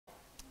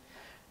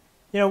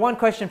One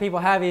question people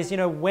have is,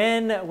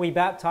 when we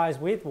baptize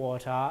with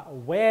water,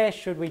 where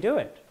should we do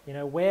it? Is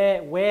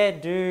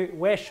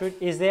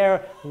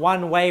there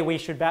one way we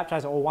should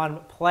baptize, or one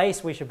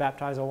place we should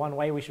baptize, or one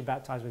way we should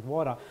baptize with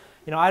water?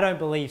 I don't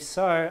believe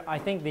so. I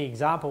think the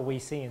example we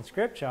see in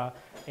Scripture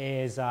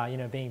is,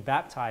 being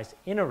baptized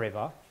in a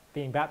river,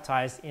 being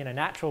baptized in a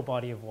natural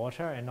body of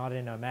water and not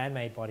in a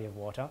man-made body of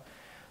water.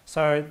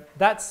 So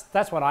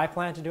that's what I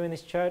plan to do in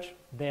this church.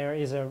 There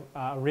is a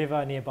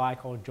river nearby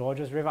called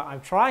George's River. I'm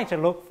trying to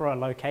look for a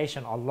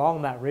location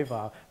along that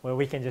river where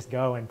we can just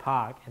go and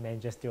park and then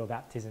just do a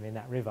baptism in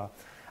that river.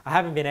 I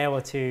haven't been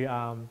able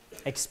to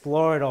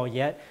explore it all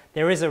yet.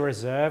 There is a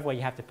reserve where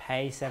you have to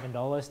pay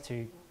 $7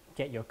 to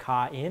get your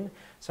car in.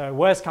 So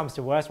worst comes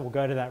to worst, we'll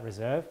go to that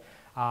reserve.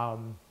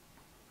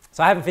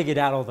 So I haven't figured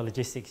out all the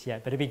logistics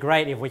yet, but it'd be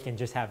great if we can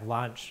just have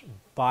lunch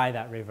by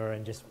that river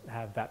and just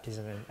have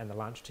baptism and the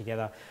lunch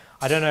together.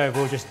 I don't know if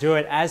we'll just do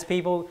it as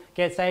people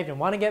get saved and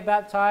want to get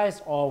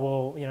baptized, or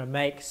we'll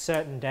make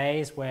certain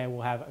days where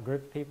we'll have a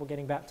group of people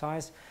getting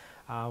baptized.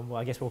 Well,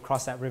 I guess we'll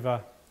cross that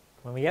river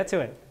when we get to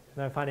it.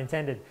 No pun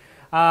intended.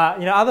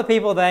 Other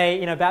people,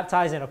 they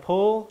baptize in a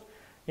pool.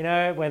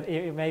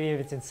 Maybe if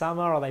it's in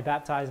summer, or they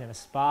baptize in a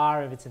spa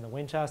if it's in the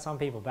winter. Some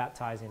people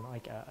baptize in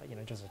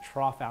just a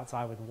trough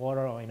outside with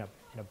water, or in a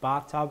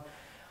bathtub.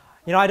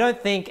 I don't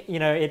think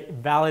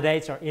it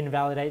validates or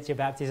invalidates your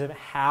baptism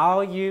how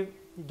you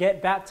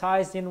get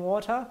baptized in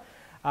water.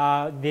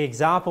 The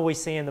example we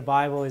see in the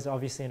Bible is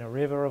obviously in a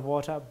river of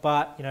water,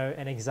 but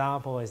an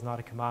example is not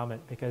a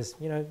commandment, because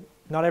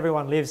not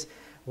everyone lives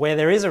where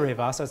there is a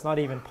river, so it's not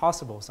even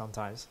possible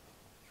sometimes.